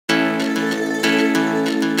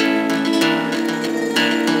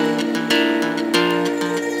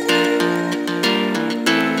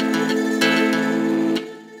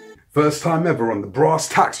First time ever on the Brass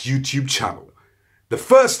Tacks YouTube channel. The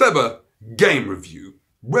first ever game review.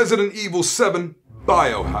 Resident Evil 7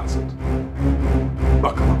 Biohazard.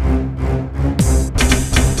 Buckle up.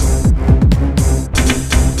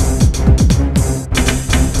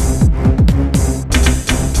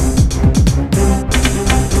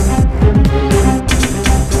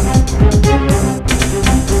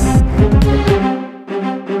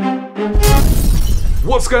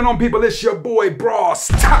 What's going on, people? It's your boy Brass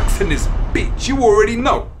Tacks in this bitch. You already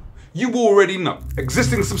know.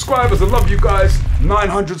 Existing subscribers, I love you guys.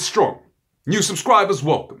 900 strong. New subscribers,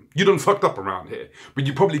 welcome. You done fucked up around here, but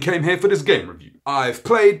you probably came here for this game review. I've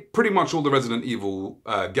played pretty much all the Resident Evil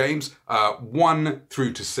games, 1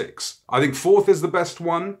 through to 6. I think 4th is the best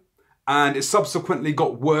one, and it subsequently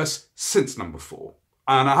got worse since number 4.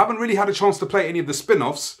 And I haven't really had a chance to play any of the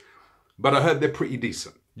spin-offs, but I heard they're pretty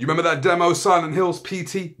decent. You remember that demo, Silent Hills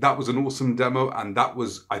PT? That was an awesome demo, and that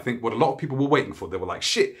was, I think, what a lot of people were waiting for. They were like,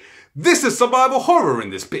 shit, this is survival horror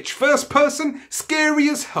in this bitch. First person, scary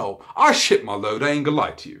as hell. I shit my load, I ain't gonna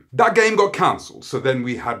lie to you. That game got cancelled, so then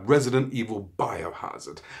we had Resident Evil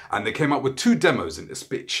Biohazard, and they came up with 2 demos in this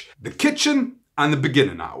bitch. The kitchen and the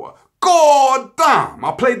beginning hour. God damn,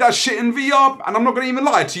 I played that shit in VR, and I'm not gonna even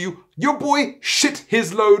lie to you, your boy shit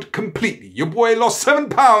his load completely. Your boy lost 7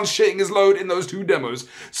 pounds shitting his load in those 2 demos,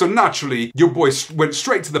 so naturally, your boy went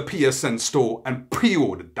straight to the PSN store and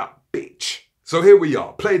pre-ordered that bitch. So here we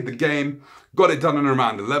are, played the game, got it done in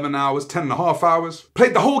around 11 hours, 10.5 hours.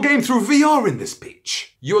 Played the whole game through VR in this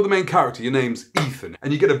bitch. You're the main character, your name's Ethan,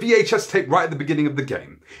 and you get a VHS tape right at the beginning of the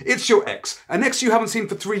game. It's your ex, an ex you haven't seen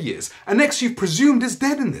for 3 years, an ex you've presumed is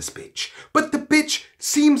dead in this bitch. But the bitch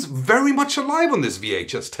seems very much alive on this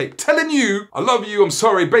VHS tape, telling you, I love you, I'm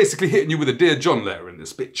sorry, basically hitting you with a Dear John letter in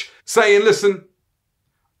this bitch. Saying, listen,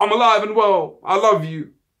 I'm alive and well, I love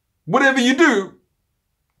you. Whatever you do,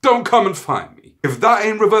 don't come and find me. If that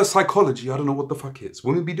ain't reverse psychology, I don't know what the fuck is.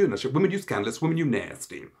 Women be doing that shit. Women, you scandalous. Women, you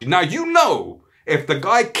nasty. Now, you know, if the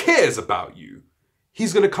guy cares about you,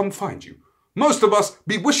 he's gonna come find you. Most of us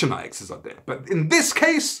be wishing our exes are dead. But in this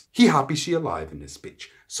case, he happy she alive in this bitch.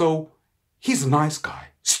 So, he's a nice guy.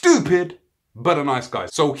 Stupid, but a nice guy.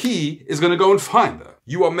 So he is gonna go and find her.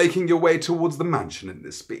 You are making your way towards the mansion in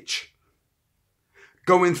this bitch.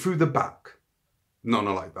 Going through the back. No,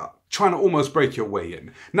 not like that. Trying to almost break your way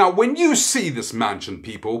in. Now, when you see this mansion,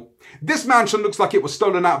 people, this mansion looks like it was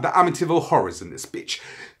stolen out of the Amityville Horrors in this bitch.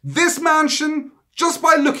 This mansion, just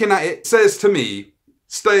by looking at it, says to me,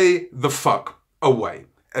 stay the fuck away.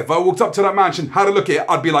 If I walked up to that mansion, had a look at it,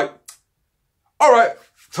 I'd be like, all right,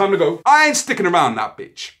 time to go. I ain't sticking around that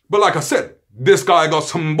bitch. But like I said, this guy got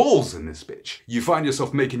some balls in this bitch. You find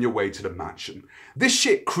yourself making your way to the mansion. This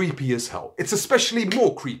shit creepy as hell. It's especially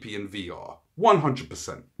more creepy in VR.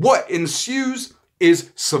 100%. What ensues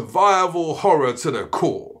is survival horror to the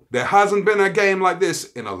core. There hasn't been a game like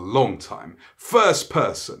this in a long time. First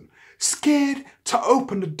person. Scared to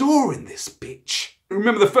open the door in this bitch.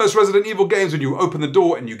 Remember the first Resident Evil games when you open the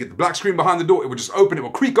door and you get the black screen behind the door, it would just open, it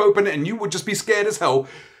would creak open and you would just be scared as hell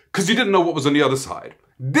because you didn't know what was on the other side.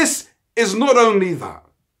 This is not only that,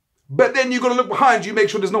 but then you gotta look behind you, make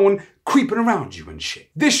sure there's no one creeping around you and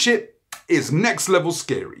shit. This shit is next level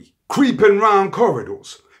scary. Creeping round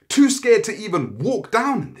corridors. Too scared to even walk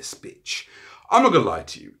down in this bitch. I'm not gonna lie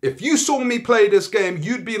to you. If you saw me play this game,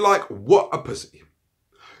 you'd be like, what a pussy.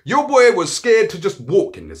 Your boy was scared to just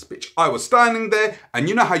walk in this bitch. I was standing there, and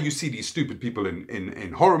you know how you see these stupid people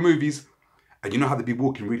in horror movies, and you know how they be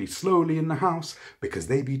walking really slowly in the house because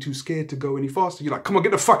they be too scared to go any faster. You're like, come on,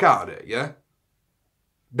 get the fuck out of there, yeah?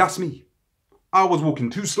 That's me. I was walking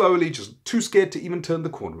too slowly, just too scared to even turn the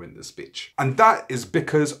corner in this bitch. And that is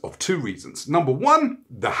because of 2 reasons. Number 1,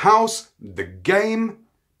 the house, the game,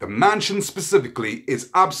 the mansion specifically is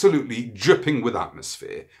absolutely dripping with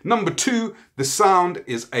atmosphere. Number 2, the sound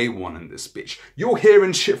is A1 in this bitch. You're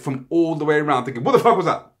hearing shit from all the way around thinking, what the fuck was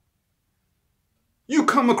that? You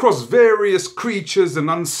come across various creatures and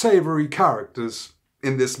unsavory characters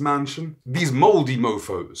in this mansion. These moldy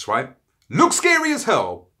mofos, right? Look scary as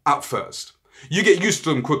hell at first. You get used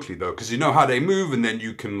to them quickly though, because you know how they move and then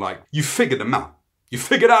you can you figure them out. You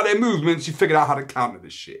figured out their movements, you figured out how to counter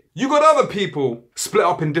this shit. You got other people split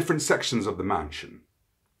up in different sections of the mansion,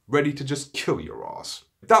 ready to just kill your ass.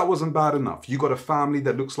 If that wasn't bad enough, you got a family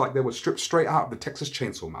that looks like they were stripped straight out of the Texas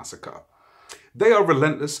Chainsaw Massacre. They are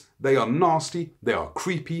relentless, they are nasty, they are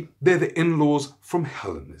creepy, they're the in-laws from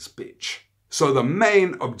hell in this bitch. So the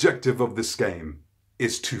main objective of this game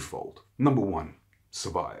is twofold. Number 1,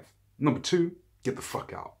 survive. Number 2, get the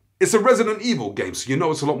fuck out. It's a Resident Evil game, so you know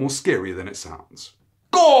it's a lot more scary than it sounds.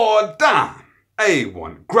 God damn!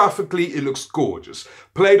 A1. Graphically, it looks gorgeous.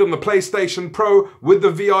 Played on the PlayStation Pro with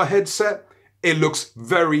the VR headset, it looks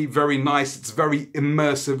very, very nice. It's very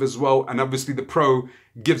immersive as well. And obviously the Pro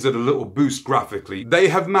gives it a little boost graphically. They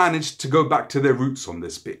have managed to go back to their roots on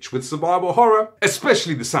this bitch with survival horror,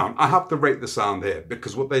 especially the sound. I have to rate the sound here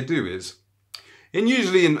because what they do is,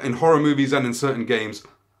 usually in horror movies and in certain games,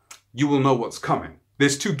 you will know what's coming.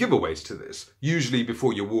 There's two giveaways to this. Usually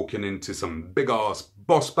before you're walking into some big ass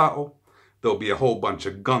boss battle, there'll be a whole bunch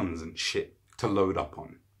of guns and shit to load up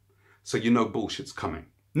on. So you know bullshit's coming.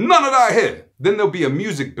 None of that here. Then there'll be a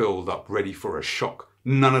music build up ready for a shock.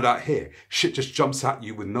 None of that here. Shit just jumps at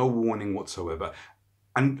you with no warning whatsoever.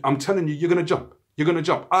 And I'm telling you, you're gonna jump. You're gonna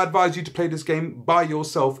jump. I advise you to play this game by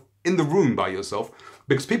yourself, in the room by yourself,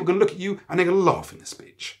 because people can look at you and they're gonna laugh in this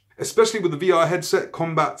bitch. Especially with the VR headset,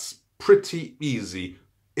 combat's pretty easy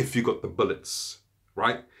if you got the bullets,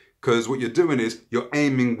 right? Because what you're doing is you're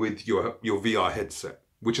aiming with your VR headset,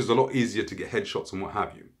 which is a lot easier to get headshots and what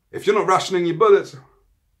have you. If you're not rationing your bullets,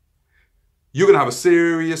 you're going to have a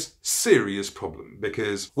serious, serious problem,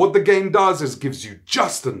 because what the game does is gives you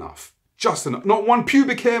just enough, not one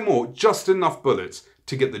pubic hair more, just enough bullets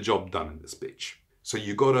to get the job done in this bitch. So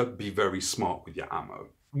you got to be very smart with your ammo.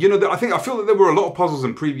 You know, I feel that there were a lot of puzzles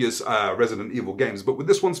in previous Resident Evil games, but with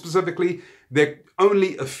this one specifically, there are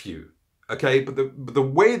only a few, okay? But the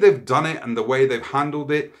way they've done it and the way they've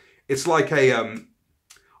handled it, it's like a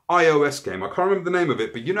iOS game. I can't remember the name of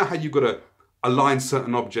it, but you know how you got to align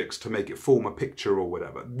certain objects to make it form a picture or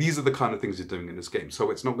whatever. These are the kind of things you're doing in this game.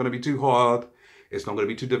 So it's not going to be too hard. It's not going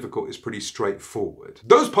to be too difficult. It's pretty straightforward.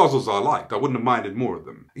 Those puzzles I liked. I wouldn't have minded more of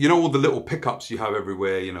them. You know, all the little pickups you have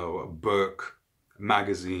everywhere, you know, a book,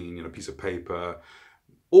 magazine, you know, piece of paper.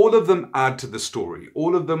 All of them add to the story.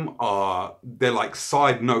 All of them they're like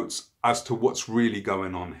side notes as to what's really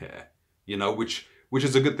going on here, you know, which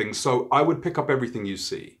is a good thing. So I would pick up everything you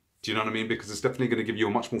see. Do you know what I mean? Because it's definitely going to give you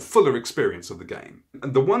a much more fuller experience of the game.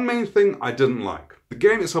 And the one main thing I didn't like, the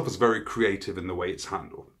game itself is very creative in the way it's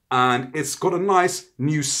handled. And it's got a nice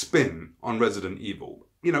new spin on Resident Evil.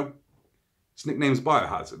 You know, its nickname's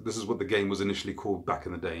Biohazard. This is what the game was initially called back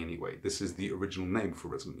in the day anyway. This is the original name for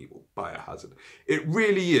Resident Evil, Biohazard. It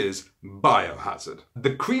really is Biohazard.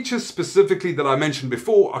 The creatures specifically that I mentioned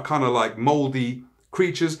before are kind of like moldy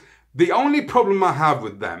creatures. The only problem I have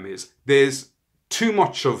with them is there's too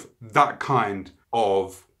much of that kind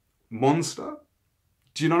of monster.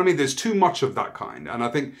 Do you know what I mean? There's too much of that kind. And I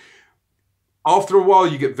think after a while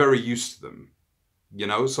you get very used to them, you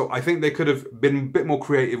know? So I think they could have been a bit more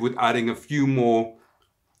creative with adding a few more.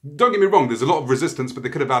 Don't get me wrong, there's a lot of resistance, but they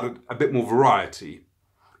could have added a bit more variety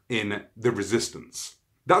in the resistance.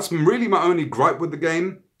 That's really my only gripe with the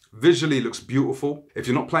game. Visually it looks beautiful. If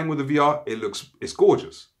you're not playing with the VR, it's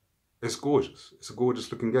gorgeous. It's gorgeous. It's a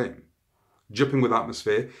gorgeous looking game. Dripping with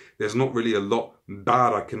atmosphere. There's not really a lot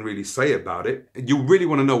bad I can really say about it. You really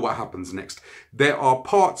want to know what happens next. There are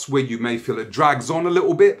parts where you may feel it drags on a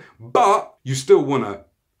little bit, but you still want to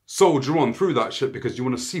soldier on through that shit because you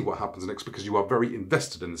want to see what happens next, because you are very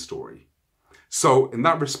invested in the story. So in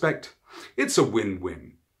that respect, it's a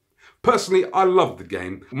win-win. Personally, I love the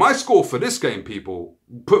game. My score for this game, people,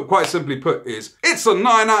 quite simply put, is it's a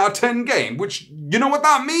 9 out of 10 game, which, you know what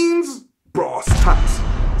that means? Brass tacks.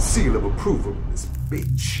 Seal of approval in this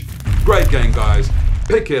bitch. Great game, guys.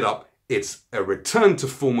 Pick it up. It's a return to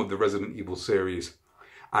form of the Resident Evil series.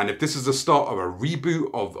 And if this is the start of a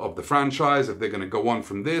reboot of the franchise, if they're going to go on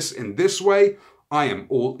from this in this way, I am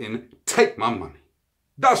all in. Take my money.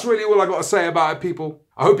 That's really all I got to say about it, people.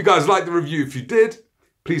 I hope you guys liked the review. If you did,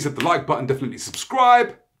 please hit the like button, definitely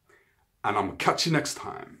subscribe, and I'm going to catch you next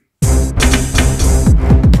time.